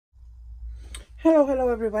Hello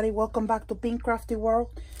everybody, welcome back to Pink Crafty World.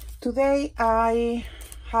 Today I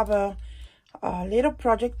have a little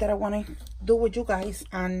project that I want to do with you guys,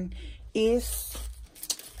 and is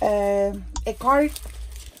a card.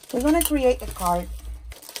 We're going to create a card,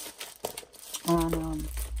 and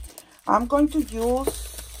I'm going to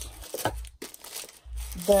use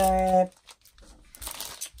the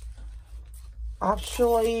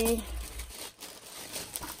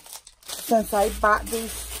since I bought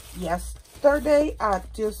this yesterday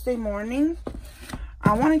at Tuesday morning,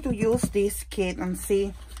 I wanted to use this kit and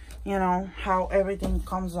see, how everything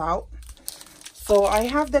comes out. So I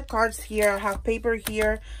have the cards here, I have paper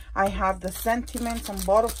here, I have the sentiments and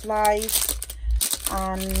butterflies,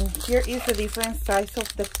 and here is the different size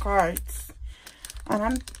of the cards. And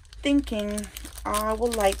I'm thinking I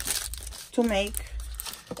would like to make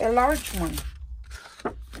a large one,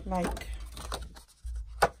 like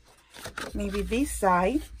maybe this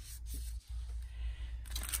side.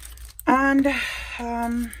 And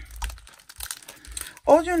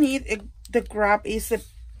all you need to grab is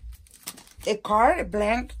a card, a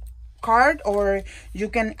blank card, or you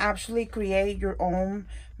can actually create your own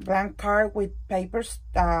blank card with papers,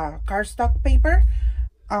 cardstock paper.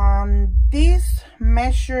 This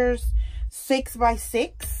measures 6 by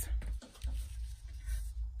 6,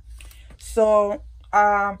 so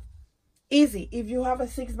easy. If you have a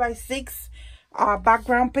 6 by 6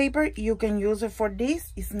 background paper, you can use it for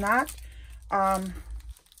this. It's not,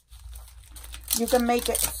 you can make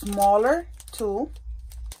it smaller too.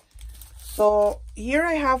 So here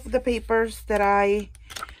I have the papers that I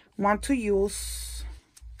want to use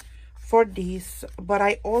for this, but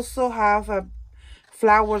I also have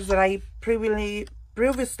flowers that I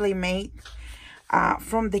previously made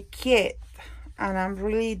from the kit, and I'm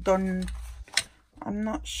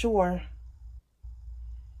not sure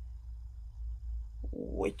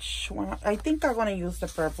which one. I think I'm gonna use the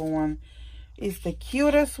purple one. It's the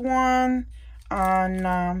cutest one.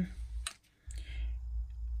 And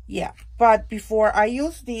yeah, but before I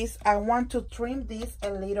use this, I want to trim this a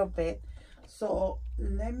little bit. So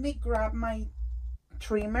let me grab my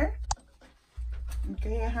trimmer.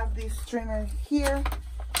 Okay, I have this trimmer here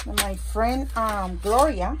that my friend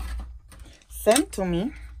Gloria sent to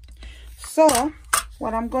me. So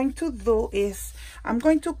what I'm going to do is I'm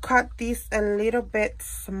going to cut this a little bit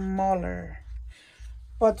smaller.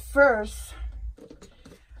 But first,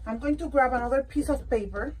 I'm going to grab another piece of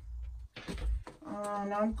paper.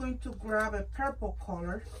 And I'm going to grab a purple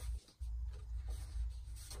color.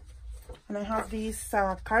 And I have this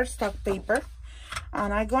cardstock paper.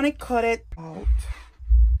 And I'm going to cut it out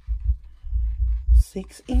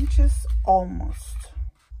 6 inches almost.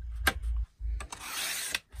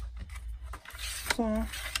 So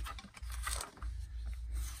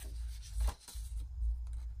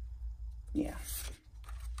yeah,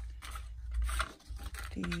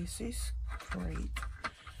 this is great.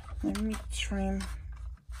 Let me trim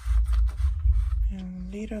a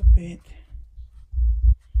little bit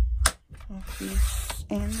of this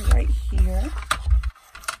end right here.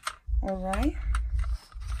 All right,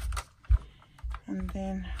 and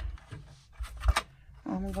then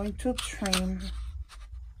I'm going to trim.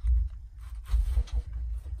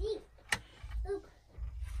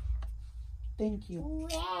 Thank you.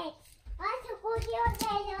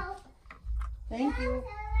 Thank you.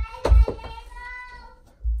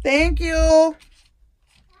 Thank you.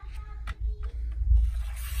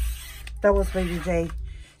 That was Baby J.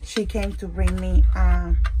 She came to bring me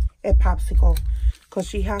a popsicle. Because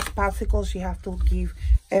she has popsicles, she has to give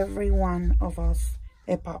every one of us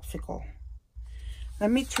a popsicle.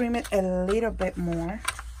 Let me trim it a little bit more.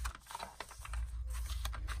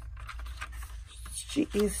 She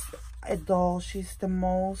is a doll. She's the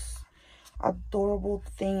most adorable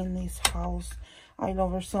thing in this house. I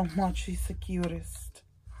love her so much. She's the cutest.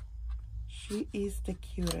 She is the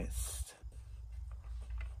cutest.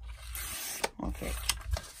 Okay,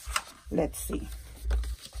 let's see.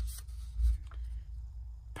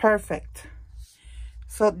 Perfect.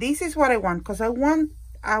 So this is what I want, because I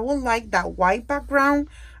would like that white background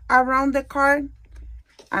around the card,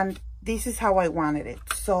 and this is how I wanted it.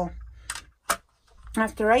 So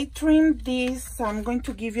after I trim this, I'm going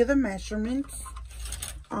to give you the measurements.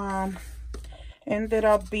 Ended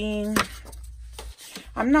up being,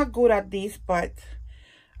 I'm not good at this, but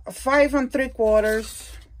 5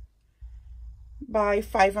 3/4 by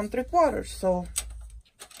 5 3/4. So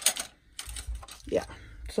yeah,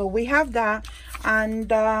 so we have that.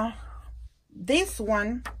 And this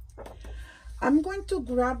one, I'm going to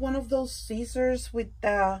grab one of those scissors with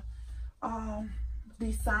the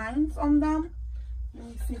designs on them. Let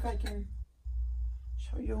me see if I can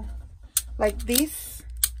show you. like this,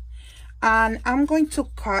 and I'm going to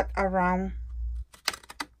cut around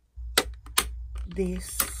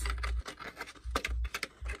this.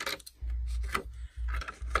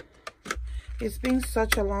 It's been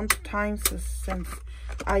such a long time since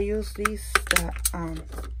I use these that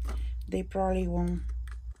they probably won't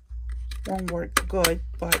work good,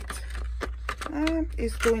 but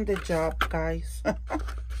it's doing the job, guys.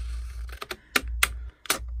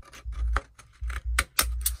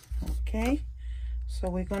 Okay, so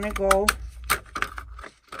we're gonna go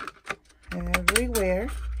everywhere,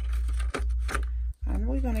 and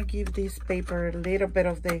we're gonna give this paper a little bit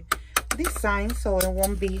of the design so it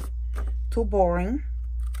won't be too boring.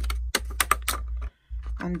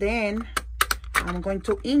 And then I'm going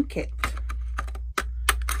to ink it,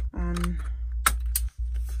 and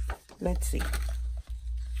let's see,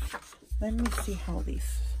 let me see how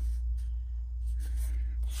this,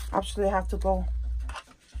 actually I have to go,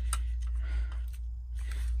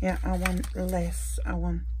 yeah, I want less, I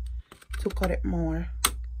want to cut it more.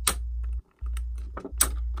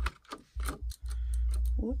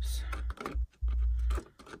 Oops.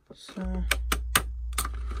 So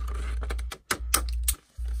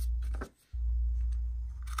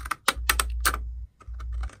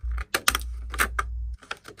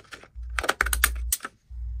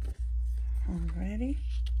already,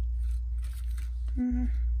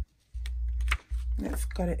 let's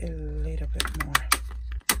cut it a little bit more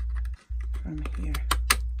from here.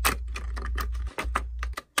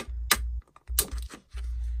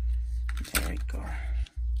 There we go.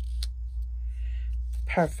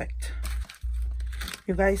 Perfect.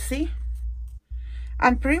 You guys see?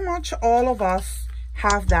 And pretty much all of us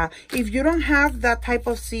have that. If you don't have that type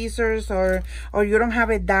of scissors, or you don't have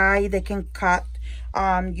a die that can cut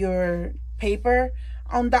your paper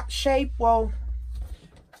on that shape, well,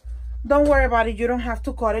 don't worry about it. You don't have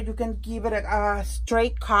to cut it. You can give it a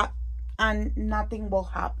straight cut and nothing will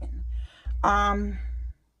happen. I'm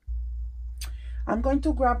going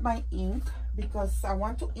to grab my ink because I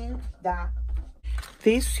want to ink that.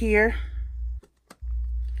 This here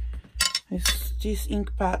is, this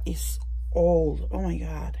ink pad is old. Oh my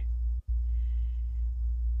god.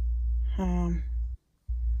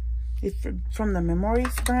 It's from the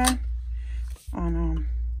Memories brand, and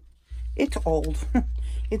it's old.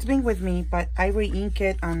 It's been with me, but I re-ink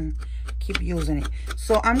it and keep using it.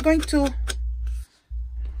 So I'm going to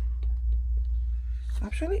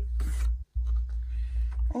actually,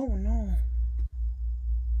 oh no,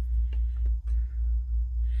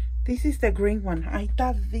 this is the green one. I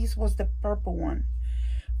thought this was the purple one,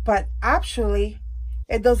 but actually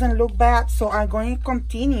it doesn't look bad, so I'm going to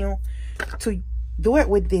continue to do it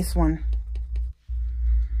with this one.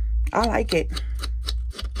 I like it.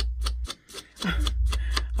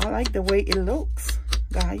 I like the way it looks,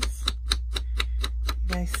 guys.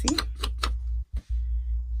 You guys see?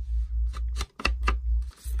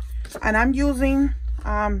 And I'm using,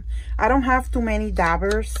 I don't have too many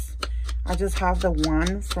dabbers. I just have the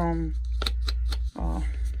one from, I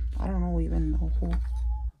don't even know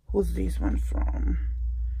who's this one from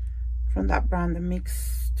that brand, the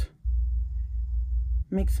mixed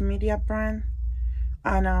media brand.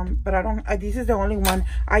 And but I don't, this is the only one.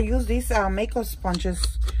 I use these makeup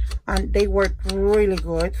sponges and they work really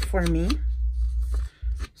good for me.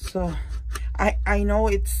 So I know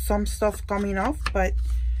it's some stuff coming off, but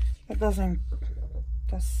it doesn't,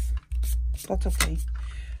 that's okay.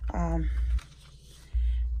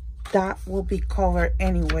 That will be covered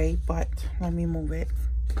anyway, but let me move it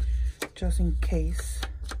just in case.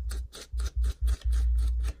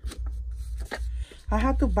 I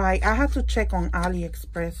had to check on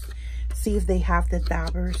AliExpress, see if they have the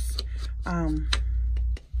dabbers,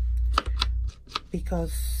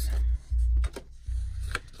 because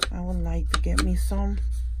I would like to get me some,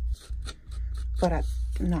 but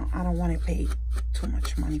no, I don't want to pay too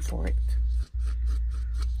much money for it.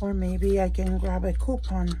 Or maybe I can grab a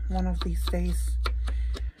coupon one of these days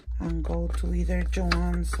and go to either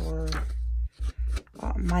Joann's or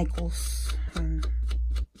Michael's and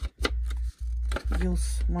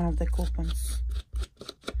use one of the coupons.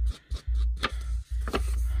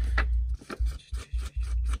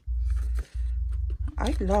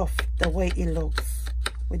 I love the way it looks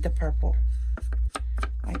with the purple.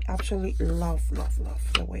 I absolutely love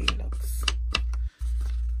the way it looks.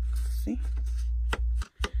 See?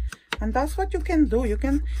 And that's what you can do. You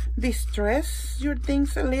can distress your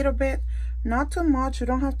things a little bit, not too much. You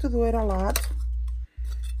don't have to do it a lot,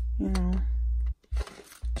 you know,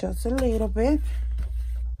 just a little bit.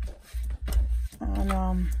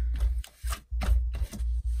 And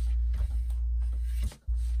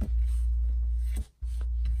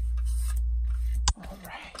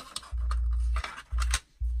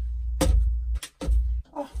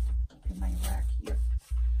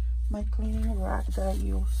my cleaning rag that I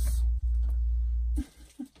use.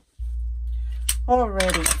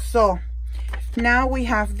 Already, so now we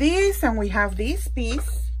have this and we have this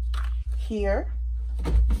piece here.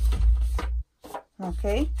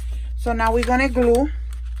 Okay, so now we're gonna glue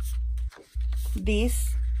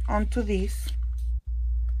this onto this.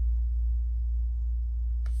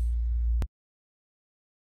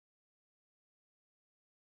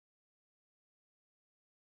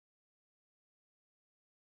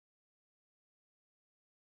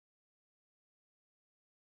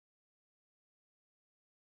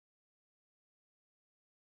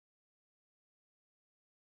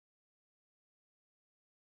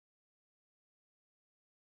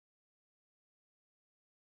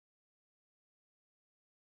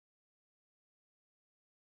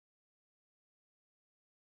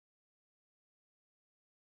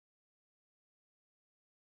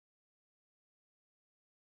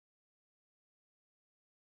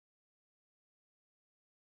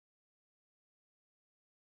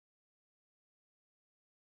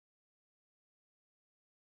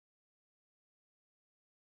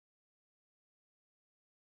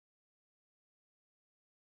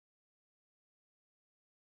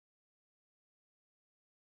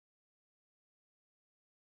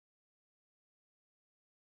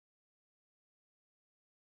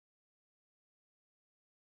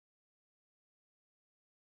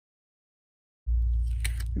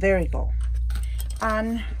 There we go.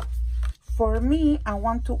 And for me, I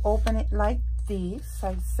want to open it like this,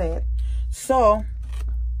 I said. So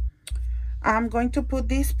I'm going to put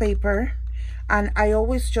this paper, and I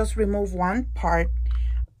always just remove one part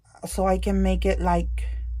so I can make it like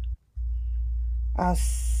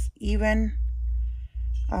as even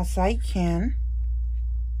as I can.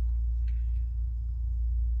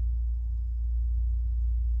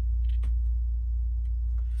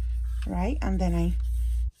 Right, and then I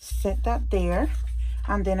set that there,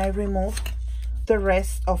 and then I remove the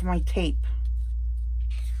rest of my tape.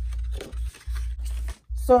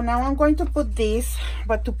 So now I'm going to put this,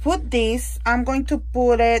 but to put this, I'm going to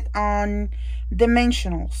put it on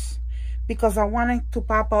dimensionals because I want it to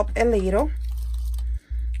pop up a little.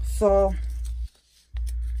 So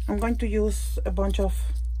I'm going to use a bunch of,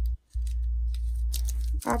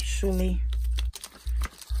 actually,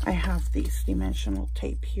 I have this dimensional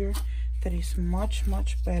tape here that is much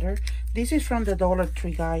better. This is from the Dollar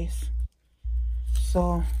Tree, guys.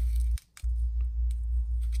 So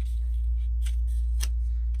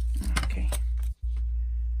okay,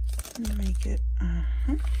 make it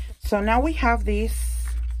so now we have this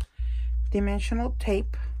dimensional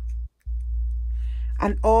tape,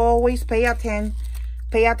 and always pay attention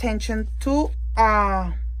to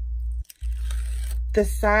the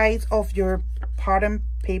size of your pattern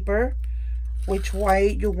paper, which way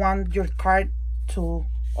you want your card to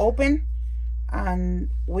open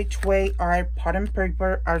and which way our pattern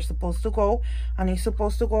paper are supposed to go, and it's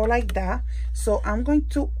supposed to go like that. So I'm going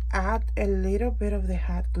to add a little bit of the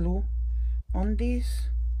hot glue on this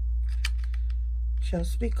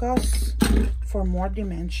just because, for more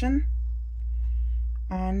dimension.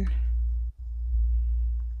 And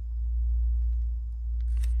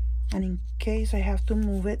in case I have to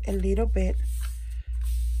move it a little bit,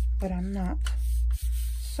 but I'm not.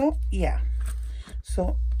 So yeah,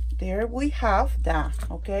 so there we have that.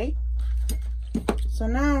 Okay, so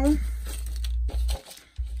now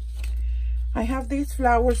I have these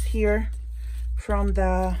flowers here from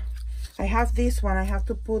the, I have this one. I have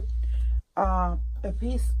to put a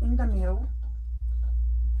piece in the middle.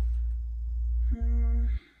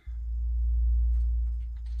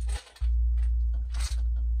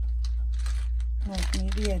 Like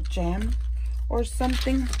maybe a gem or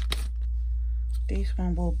something. This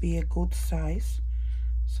one will be a good size,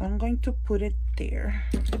 so I'm going to put it there,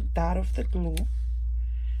 the dot of the glue.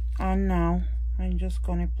 And now I'm just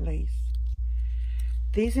gonna place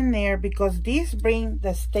this in there because this brings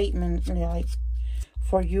the statement, like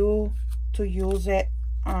for you to use it,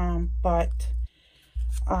 but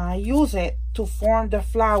I use it to form the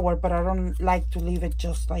flower, but I don't like to leave it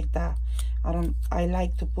just like that. I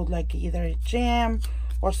like to put like either a gem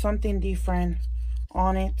or something different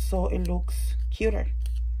on it so it looks cuter.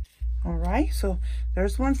 All right, so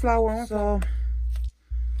there's one flower. So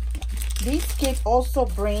this kit also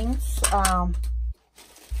brings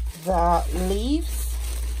the leaves.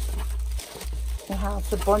 It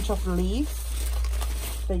has a bunch of leaves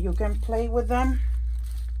that you can play with them,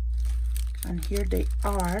 and here they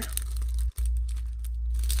are.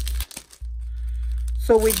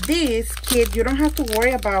 So with this kit, you don't have to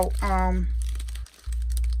worry about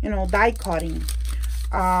you know, die cutting.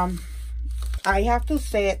 I have to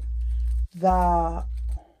set the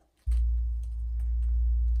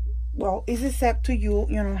well, it's set to you,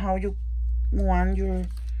 you know, how you want your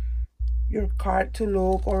card to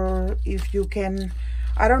look, or if you can,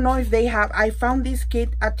 I don't know if they have. I found this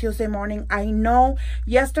kit at Tuesday Morning. I know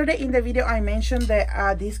yesterday in the video I mentioned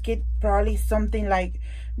that this kit probably something like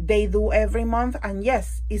they do every month, and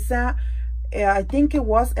yes, it's a I think it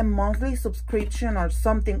was a monthly subscription or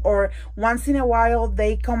something, or once in a while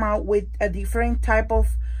they come out with a different type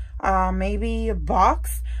of maybe a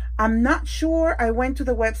box. I'm not sure. I went to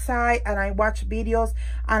the website and I watched videos,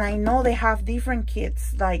 and I know they have different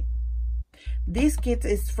kits. Like this kit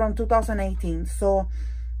is from 2018, so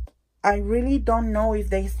I really don't know if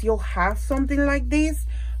they still have something like this,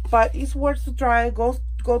 but it's worth to try. Go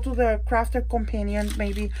to the Crafter Companion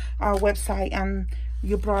maybe our website, and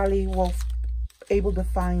you probably will able to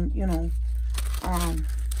find, you know,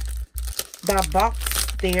 that box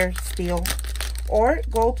there still, or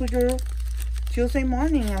go to your Tuesday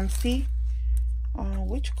Morning and see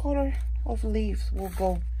which color of leaves will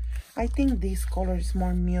go. I think this color is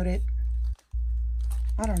more muted.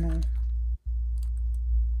 I don't know.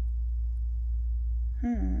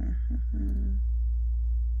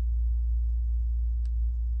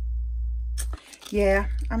 Yeah,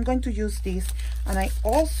 I'm going to use this, and I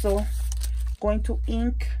also going to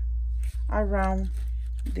ink around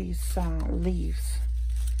these leaves.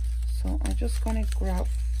 So I'm just gonna grab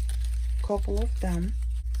a couple of them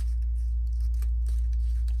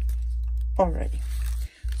already.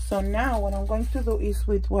 So now what I'm going to do is,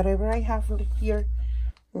 with whatever I have here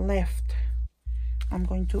left, I'm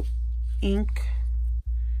going to ink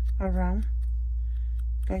around.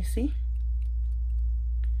 Guys, see?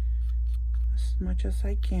 As much as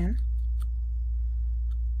I can.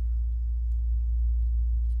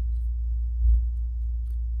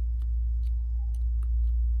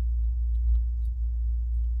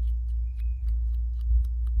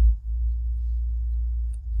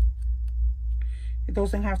 It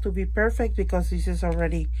doesn't have to be perfect because this is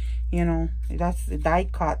already, you know, that's the die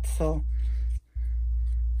cut, so,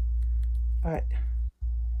 but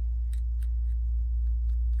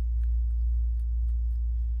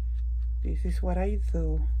this is what I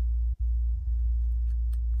do.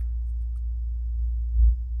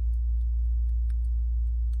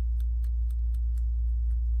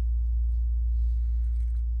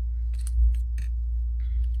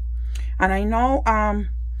 And I know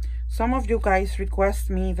some of you guys request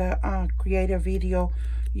me to create a video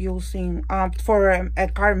using for a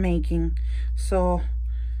card making. So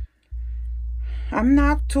I'm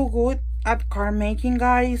not too good at card making,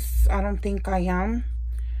 guys. I don't think I am.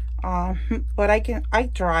 But I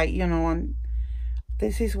try, you know, and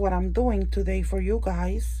this is what I'm doing today for you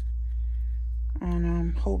guys.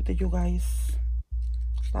 And hope that you guys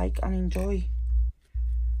like and enjoy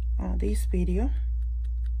this video.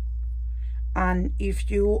 And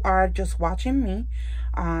if you are just watching me,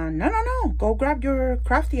 no, go grab your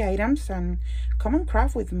crafty items and come and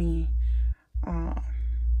craft with me. I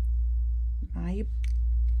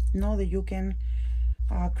know that you can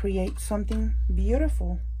create something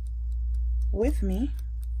beautiful with me,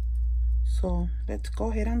 so let's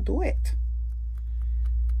go ahead and do it.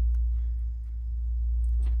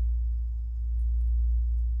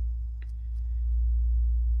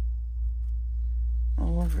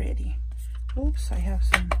 Already. Oops, I have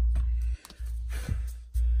some.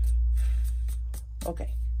 Okay,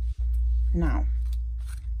 now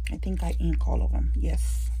I think I ink all of them.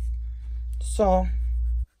 Yes. So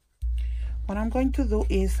what I'm going to do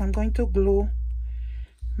is I'm going to glue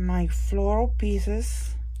my floral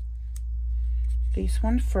pieces, this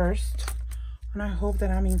one first, and I hope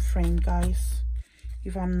that I'm in frame, guys.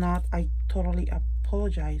 If I'm not, I totally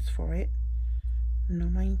apologize for it.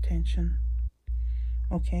 Not my intention.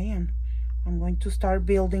 Okay, and I'm going to start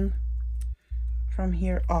building from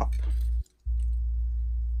here up.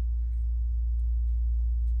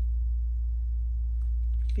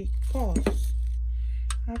 Because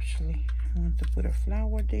actually I want to put a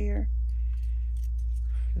flower there,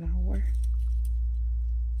 flower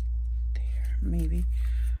there, maybe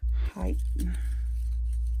height. I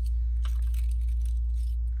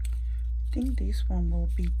think this one will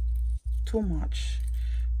be too much,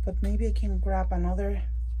 but maybe I can grab another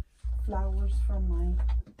flowers from my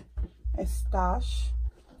stash.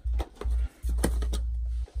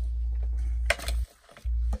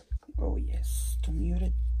 Oh yes, to mute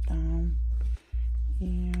it down.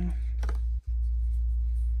 Yeah.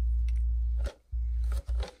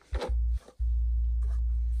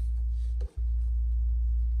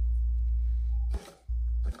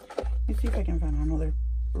 Let's see if I can find another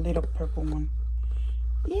little purple one.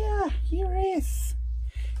 Yeah, here is.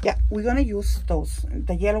 Yeah, we're gonna use those.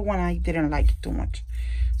 The yellow one I didn't like too much,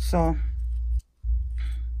 So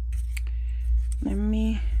let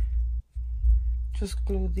me just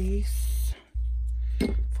glue this.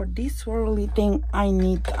 For this swirly thing, I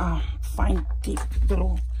need fine tip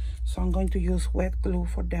glue, so I'm going to use wet glue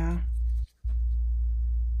for that.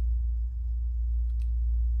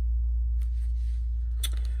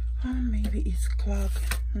 Oh, maybe it's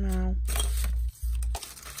clogged now.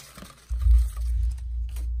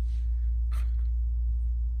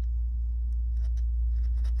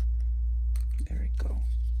 There we go.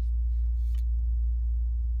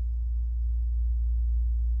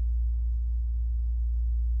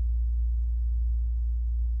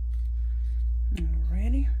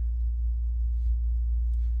 Alrighty.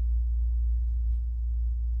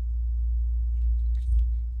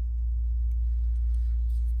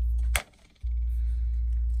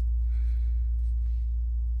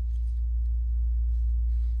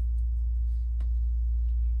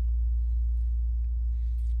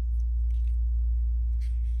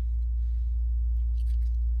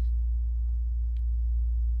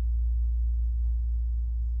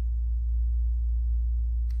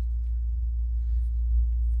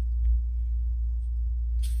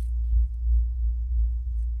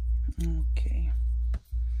 Okay,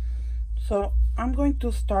 so I'm going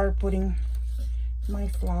to start putting my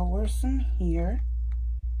flowers in here.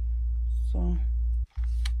 So I'm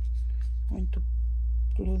going to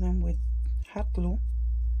glue them with hot glue.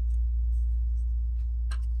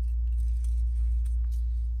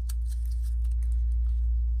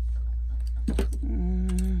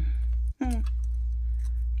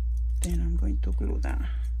 Then I'm going to glue that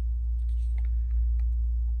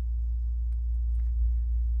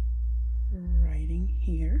right in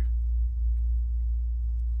here.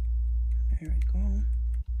 There we go.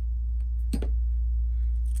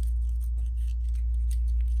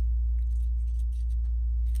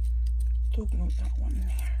 To glue that one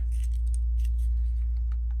there.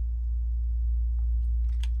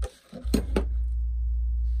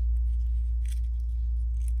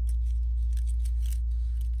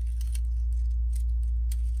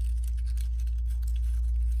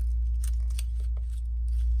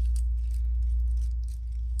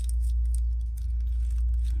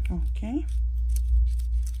 Okay,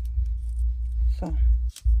 so,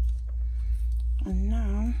 and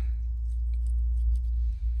now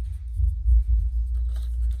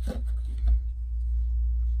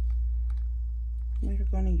we're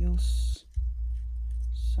going to use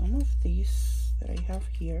some of these that I have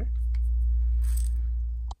here,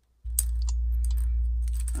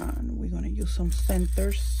 and we're going to use some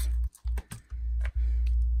centers.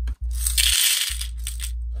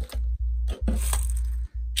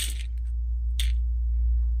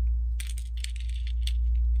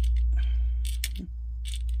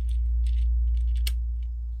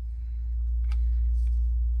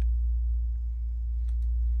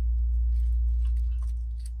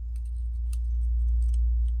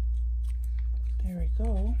 There we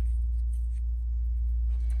go.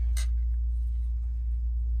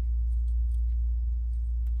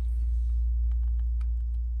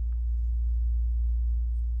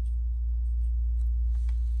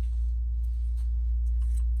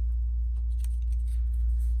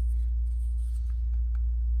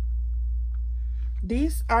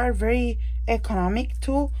 These are very economic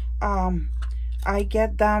too. I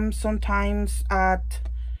get them sometimes at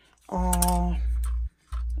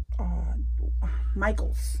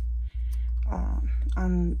Michael's,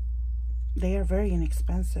 and they are very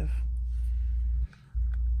inexpensive.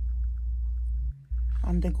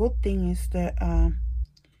 And the good thing is that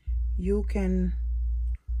you can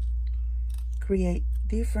create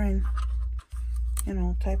different, you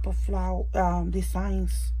know, type of flower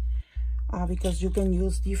designs, because you can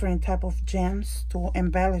use different type of gems to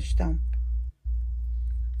embellish them.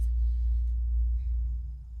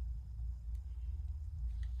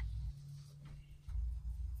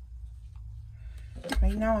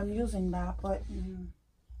 Right now I'm using that, but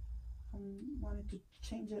I wanted to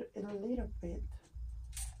change it a little bit.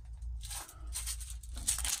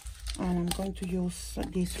 And I'm going to use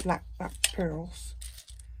these flat back pearls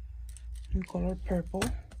in color purple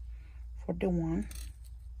for the one.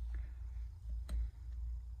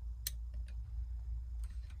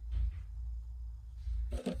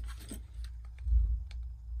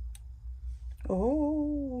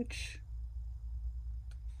 Ouch.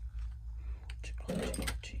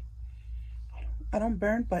 I don't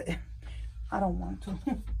burn, but I don't want to.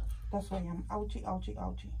 That's why I'm ouchie, ouchie,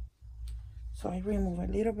 ouchie. So I remove a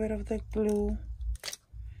little bit of the glue,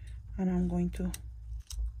 and I'm going to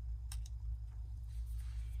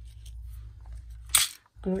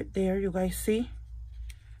glue it there. You guys see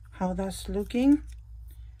how that's looking?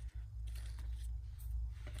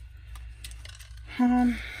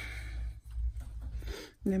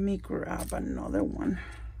 Let me grab another one.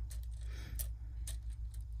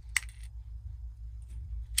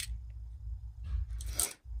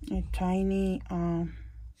 A tiny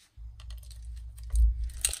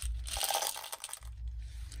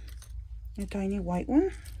white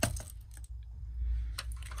one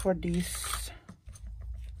for this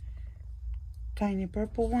tiny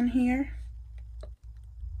purple one here.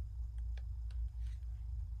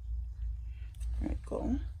 There we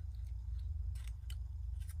go.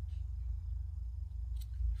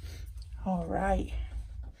 All right,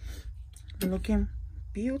 looking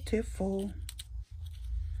beautiful.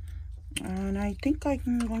 And I think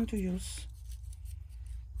I'm going to use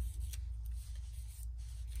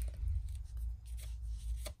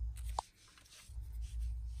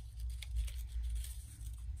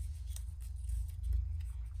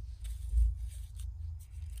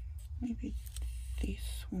maybe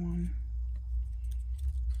this one.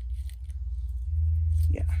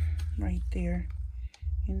 Yeah, right there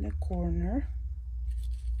in the corner.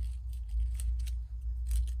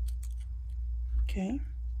 Okay.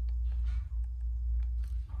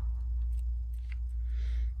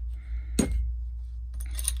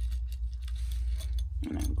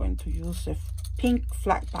 And I'm going to use a pink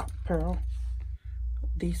flat top pearl,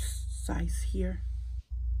 this size here.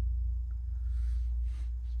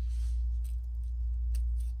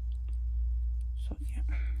 So yeah.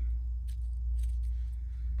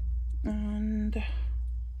 And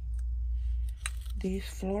this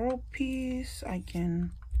floral piece, I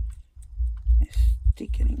can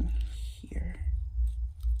stick it in here.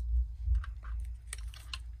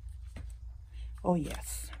 Oh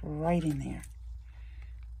yes, right in there.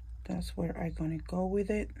 That's where I'm gonna go with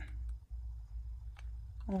it.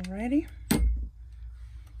 Alrighty.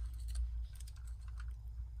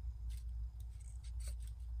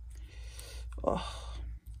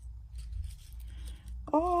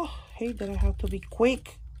 Oh, hey, that I have to be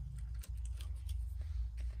quick.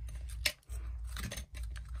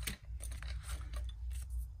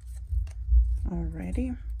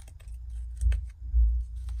 Alrighty.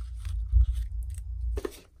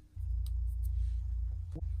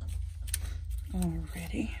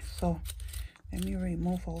 Alrighty, so let me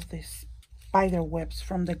remove all these spider webs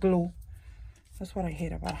from the glue. That's what I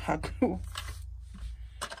hate about hot glue.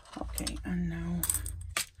 Okay, and now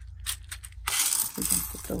we can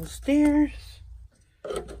put those there.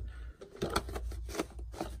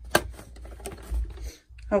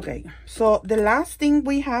 Okay, so the last thing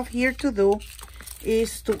we have here to do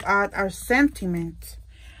is to add our sentiment.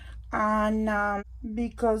 And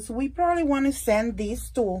because we probably want to send this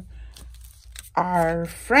to our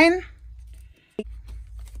friend,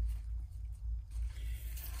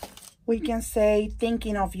 we can say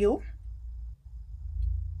thinking of you.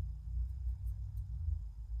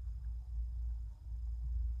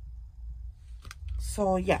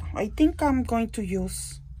 So yeah, I think I'm going to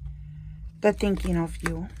use the thinking of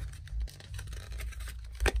you.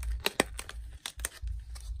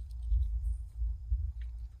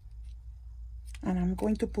 And I'm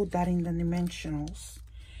going to put that in the dimensionals.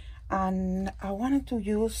 And I wanted to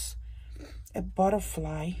use a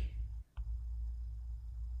butterfly,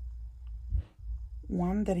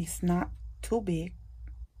 one that is not too big.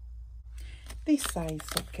 This size,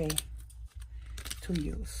 okay, to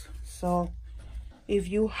use. So if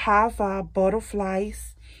you have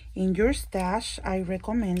butterflies in your stash, I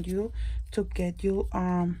recommend you to get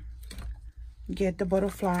the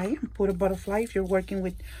butterfly. Put a butterfly if you're working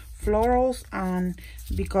with florals, and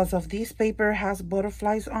because of this paper has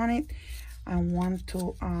butterflies on it, I want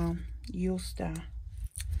to use that.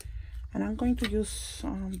 And I'm going to use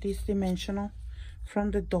this dimensional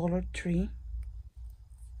from the Dollar Tree.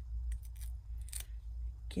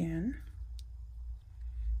 Again,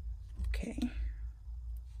 okay.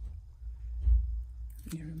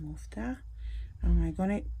 Let me remove that. And I'm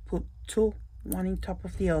gonna put two, one on top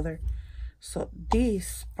of the other. So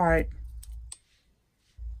this part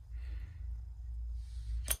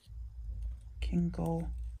can go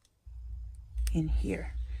in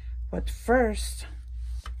here, but first,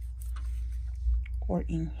 or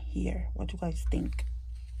in here, what do you guys think?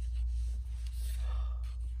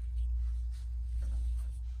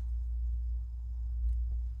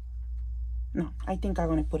 No, I think I'm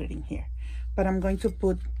gonna put it in here, but I'm going to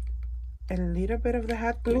put a little bit of the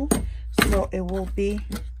hot glue so it will be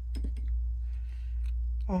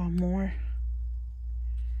more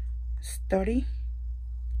sturdy.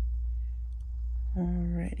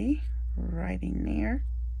 Already, right in there.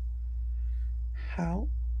 How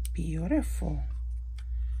beautiful.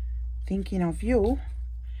 Thinking of you.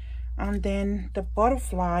 And then the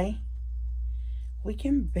butterfly, we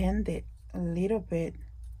can bend it a little bit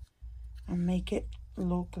and make it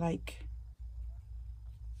look like,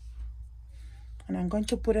 and I'm going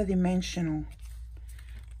to put a dimensional,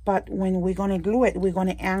 but when we're going to glue it, we're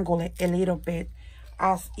going to angle it a little bit,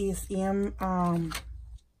 as is in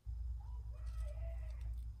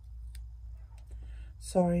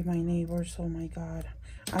sorry, my neighbors, oh my God.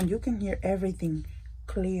 And you can hear everything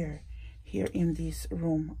clear here in this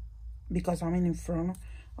room because I'm in front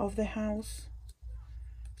of the house.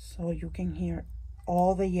 So you can hear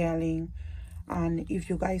all the yelling. And if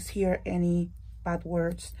you guys hear any bad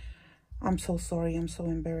words, I'm so sorry. I'm so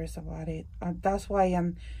embarrassed about it. That's why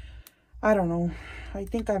I don't know. I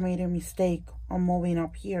think I made a mistake on moving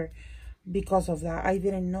up here because of that. I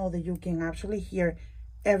didn't know that you can actually hear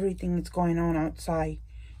everything that's going on outside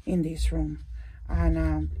in this room.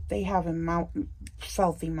 And they have a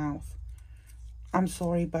filthy mouth. I'm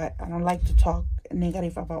sorry, but I don't like to talk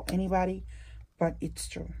negative about anybody, but it's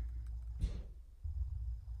true.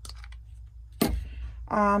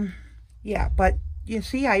 Yeah, but you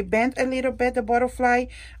see, I bent a little bit the butterfly,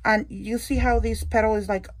 and you see how this petal is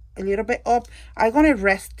like a little bit up. I'm gonna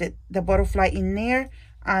rest it, the butterfly, in there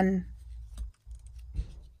and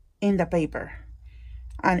in the paper,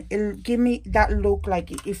 and it'll give me that look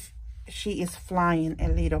like if she is flying a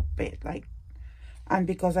little bit, like. And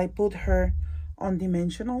because I put her on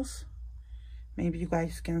dimensionals, maybe you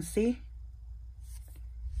guys can see,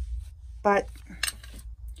 but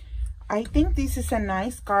I think this is a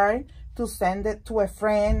nice card to send it to a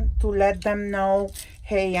friend, to let them know,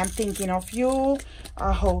 hey, I'm thinking of you.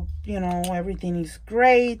 I hope, you know, everything is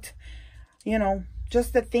great. You know,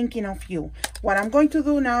 just the thinking of you. What I'm going to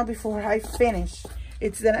do now before I finish,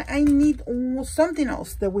 it's that I need something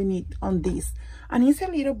else that we need on this. And it's a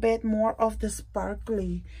little bit more of the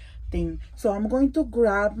sparkly thing. So I'm going to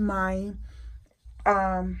grab my,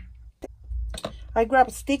 I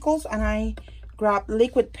grab stickles and I grab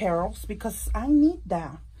liquid pearls because I need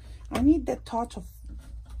that. I need the touch of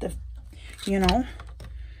the, you know,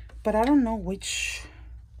 but I don't know which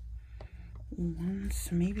ones.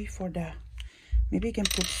 Maybe for the, maybe you can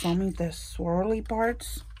put some in the swirly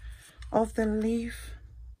parts of the leaf.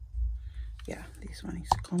 Yeah, this one is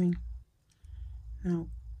coming now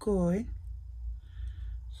good.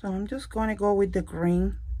 So I'm just going to go with the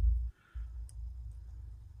green.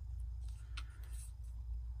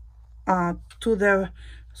 To the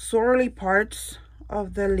swirly parts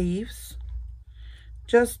of the leaves.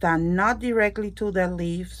 Just that, not directly to the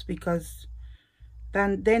leaves, because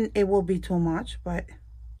then it will be too much, but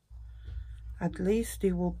at least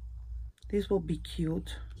it will, this will be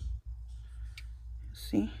cute.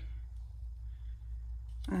 See?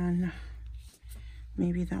 And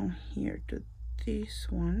maybe down here to this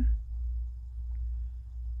one.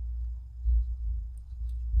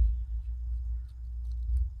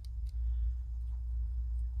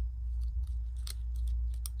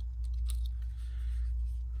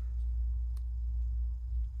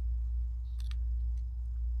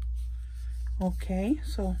 Okay,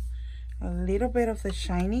 so a little bit of the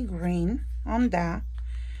shiny green on that,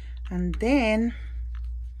 and then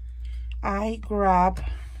I grab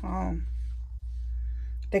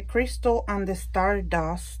the crystal and the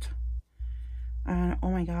stardust. And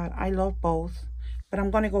oh my God, I love both, but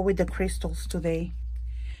I'm gonna go with the crystals today,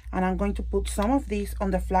 and I'm going to put some of these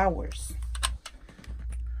on the flowers.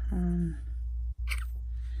 I'm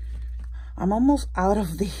almost out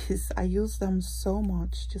of these. I use them so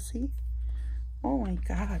much. You see? Oh my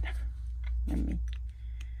God. Let me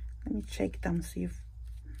check them, see if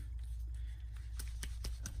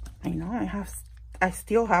I know I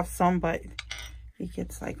still have some, but it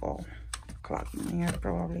gets like all clogged in here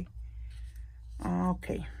probably.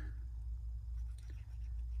 Okay.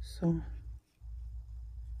 So I'm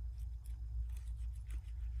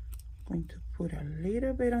going to put a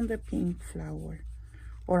little bit on the pink flower,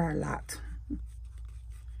 or a lot,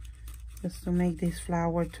 just to make this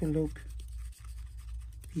flower to look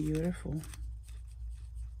beautiful.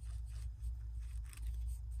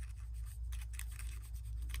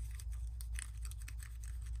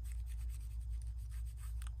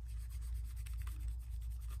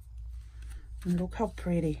 And look how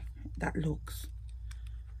pretty that looks,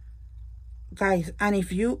 guys. And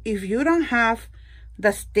if you don't have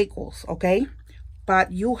the stickles, okay,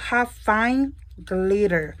 but you have fine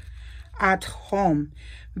glitter at home,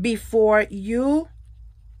 before you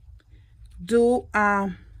do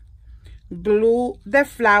glue the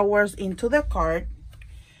flowers into the card,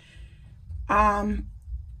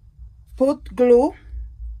 put glue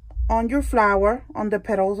on your flower, on the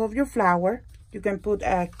petals of your flower, You can put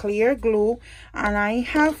a clear glue. And I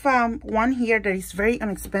have one here that is very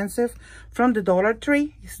inexpensive from the Dollar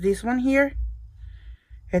Tree. It's this one here.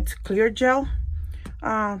 It's clear gel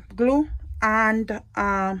glue. And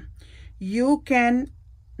you can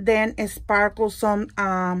then sparkle some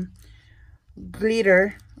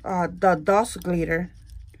glitter, the dust glitter.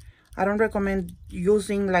 I don't recommend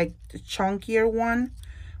using like the chunkier one,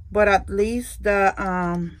 but at least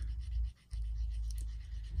the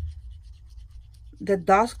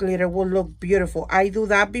dust glitter will look beautiful. I do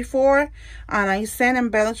that before, and I send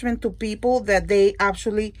embellishment to people that they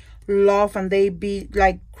actually love, and they be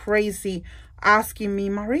like crazy asking me,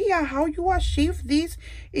 Maria, how you achieve this?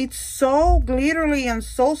 It's so glittery and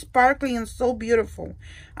so sparkly and so beautiful.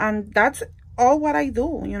 And that's all what I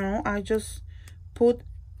do, you know. I just put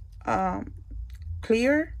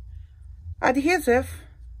clear adhesive,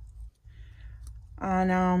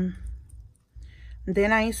 and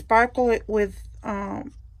then I sparkle it with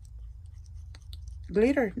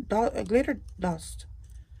glitter dust.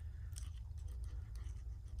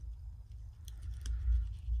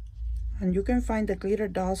 And you can find the glitter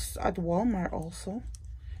dust at Walmart also,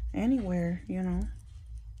 anywhere, you know.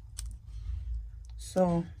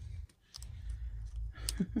 So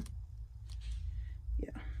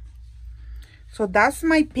yeah, so that's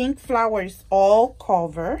my pink flowers all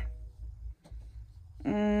cover.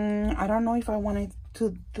 I don't know if I wanted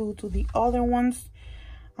to do to the other ones.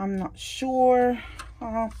 I'm not sure.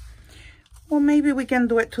 Well, maybe we can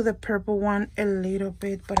do it to the purple one a little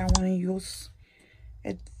bit, but I want to use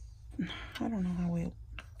it. I don't know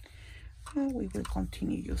how we will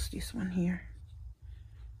continue use this one here.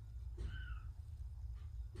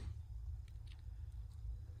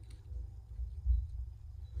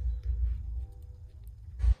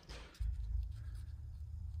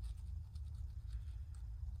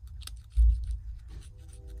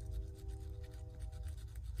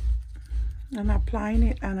 I'm applying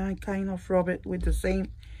it, and I kind of rub it with the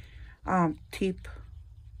same tip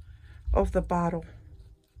of the bottle,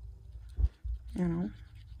 you know.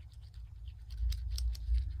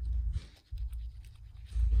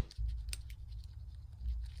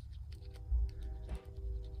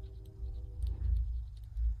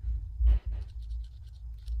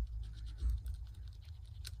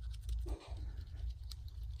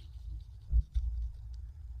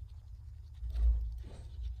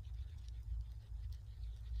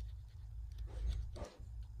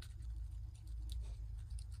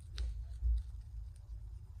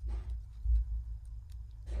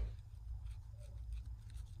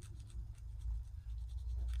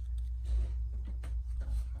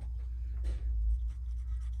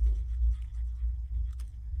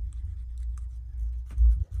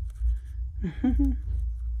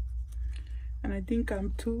 And I think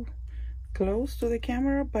I'm too close to the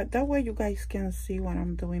camera, but that way you guys can see what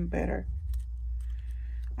I'm doing better.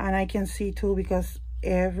 And I can see too, because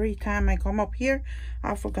every time I come up here,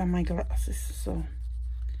 I forgot my glasses. So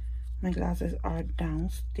my glasses are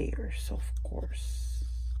downstairs, of course.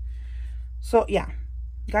 So yeah,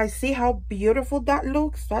 guys, see how beautiful that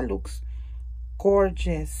looks? That looks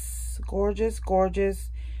gorgeous, gorgeous, gorgeous.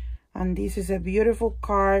 And this is a beautiful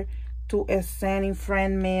card to send in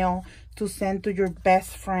friend mail, to send to your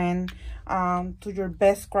best friend, to your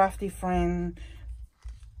best crafty friend,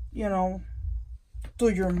 you know, to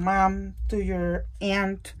your mom, to your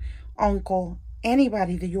aunt, uncle,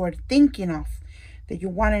 anybody that you are thinking of, that you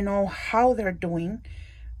want to know how they're doing.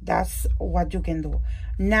 That's what you can do.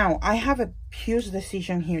 Now, I have a huge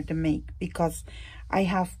decision here to make, because I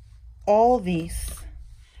have all these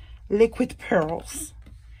liquid pearls,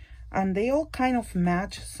 and they all kind of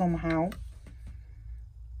match somehow,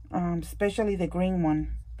 especially the green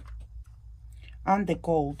one and the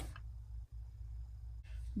gold.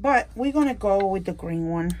 But we're gonna go with the green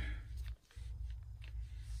one.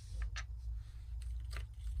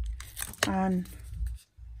 And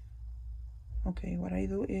okay, what I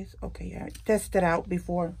do is, okay, I test it out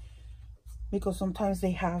before, because sometimes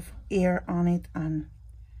they have air on it, and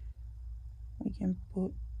we can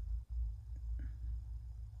put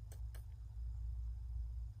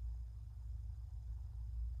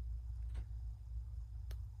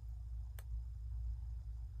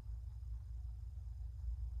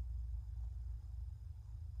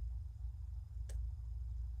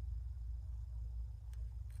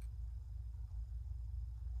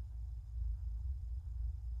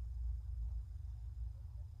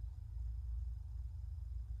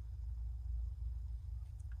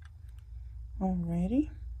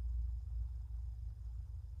already.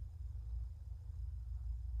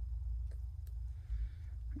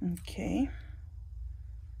 Okay,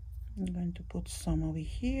 I'm going to put some over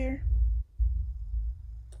here.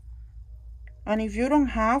 And if you don't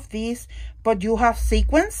have this, but you have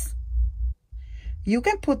sequins, you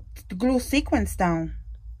can put glue sequins down.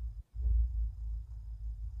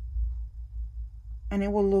 And it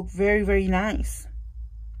will look very, very nice.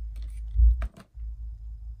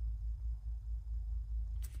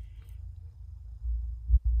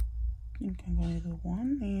 I think I'm going to do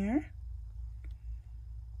one there.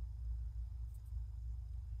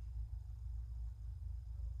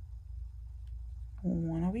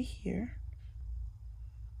 One over here.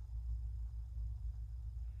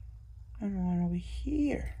 And one over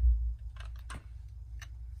here.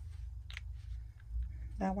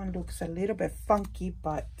 That one looks a little bit funky,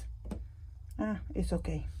 but it's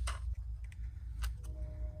okay.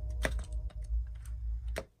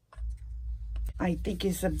 I think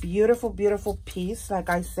it's a beautiful, beautiful piece,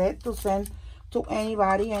 like I said, to send to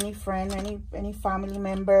anybody, any friend, any family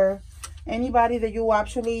member, anybody that you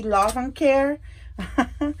actually love and care.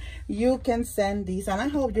 You can send these, and I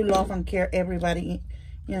hope you love and care everybody,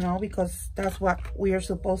 you know, because that's what we are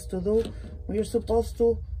supposed to do. We are supposed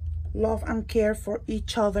to love and care for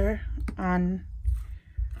each other, and,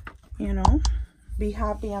 you know, be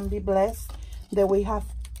happy and be blessed that we have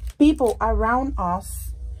people around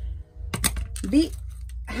us. Be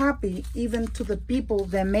happy even to the people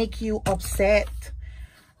that make you upset,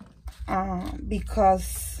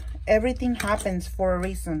 because everything happens for a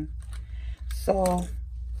reason. So,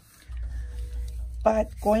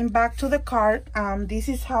 but going back to the card, this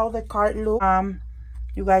is how the card looks.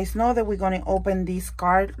 You guys know that we're going to open this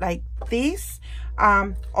card like this.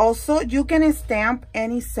 Also, you can stamp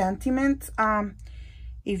any sentiments.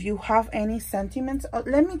 If you have any sentiments,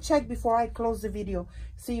 let me check before I close the video,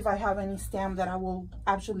 see if I have any stamp that I will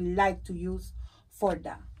actually like to use for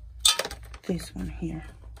that. This one here.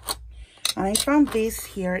 And I found this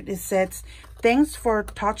here. It says, thanks for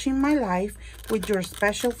touching my life with your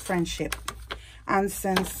special friendship. And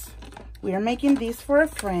since we are making this for a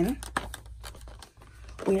friend,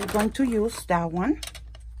 we are going to use that one.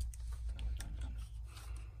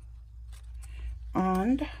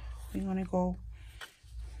 And we're going to go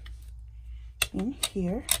in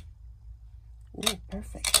here. Oh,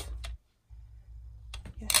 perfect.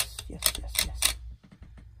 Yes, yes, yes, yes.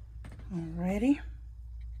 Alrighty.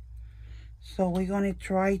 So we're going to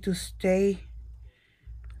try to stay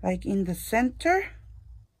like in the center.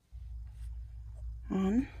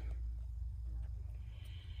 And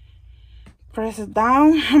press it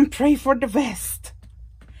down and pray for the best.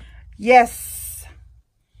 Yes,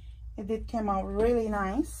 it did come out really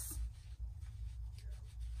nice.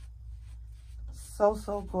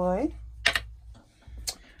 So good.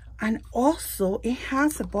 And also it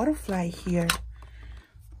has a butterfly here.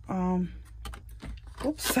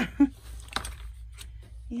 Oops.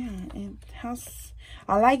 Yeah, it has,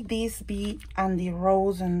 I like this bead and the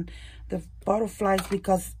rose and the butterflies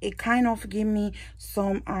because it kind of give me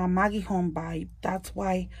some Maggie Home vibe. That's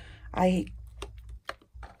why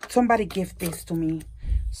somebody gave this to me.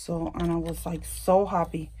 So, and I was like so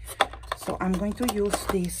happy. So I'm going to use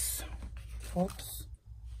this, folks.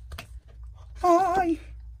 Ay,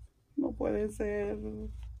 no puede ser.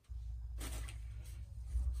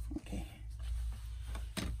 Okay.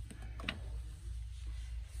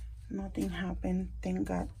 Nothing happened, thank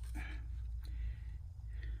God.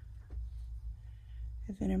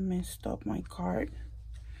 I didn't mess up my card.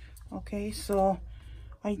 Okay, so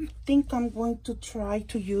I think I'm going to try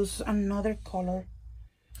to use another color.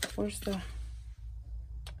 Where's the...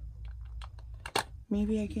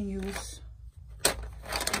 Maybe I can use...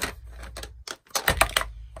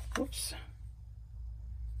 Oops.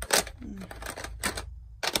 No.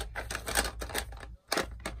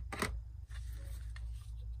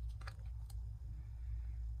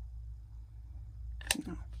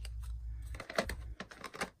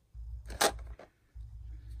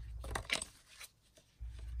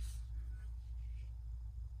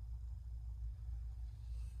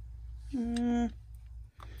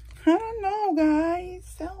 I don't know,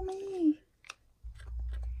 guys. Tell me.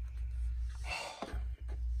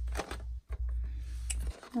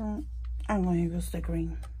 I'm going to use the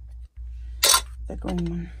green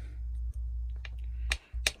one.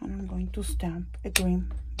 And I'm going to stamp a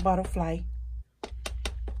green butterfly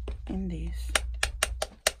in this.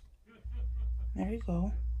 There you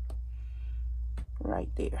go. Right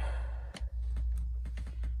there.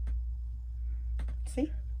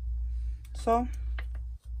 See? So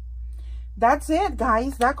that's it,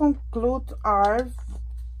 guys. That concludes our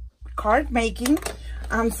card making.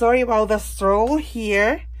 I'm sorry about the stroll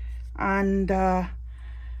here, and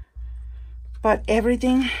but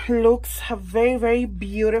everything looks very, very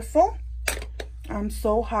beautiful. I'm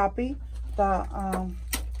so happy that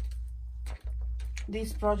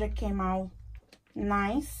this project came out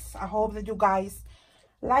nice. I hope that you guys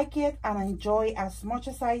like it and enjoy as much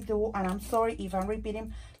as I do. And I'm sorry if I'm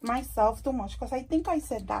repeating myself too much, because I think I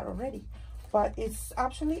said that already. But it's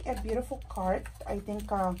actually a beautiful card. I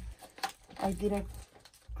think I did a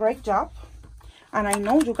great job. And I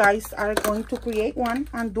know you guys are going to create one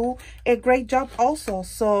and do a great job also.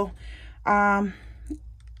 So,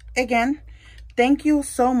 again, thank you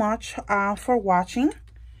so much for watching.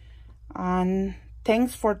 And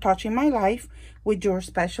thanks for touching my life with your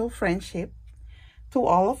special friendship. To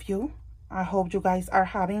all of you, I hope you guys are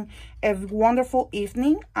having a wonderful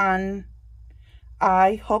evening. And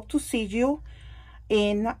I hope to see you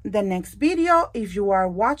in the next video. If you are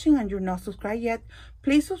watching and you're not subscribed yet,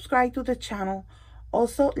 please subscribe to the channel.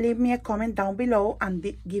 Also, leave me a comment down below and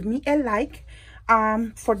give me a like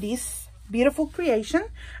for this beautiful creation.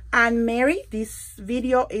 And Mary, this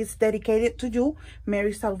video is dedicated to you,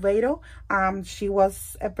 Mary Salvedo. She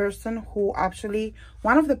was a person who actually,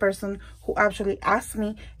 one of the person who actually asked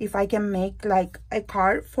me if I can make like a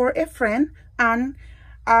card for a friend, and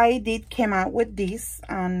I did came out with this.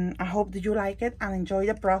 And I hope that you like it and enjoy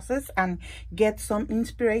the process and get some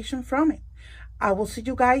inspiration from it. I will see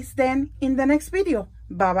you guys then in the next video.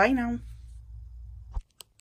 Bye bye now.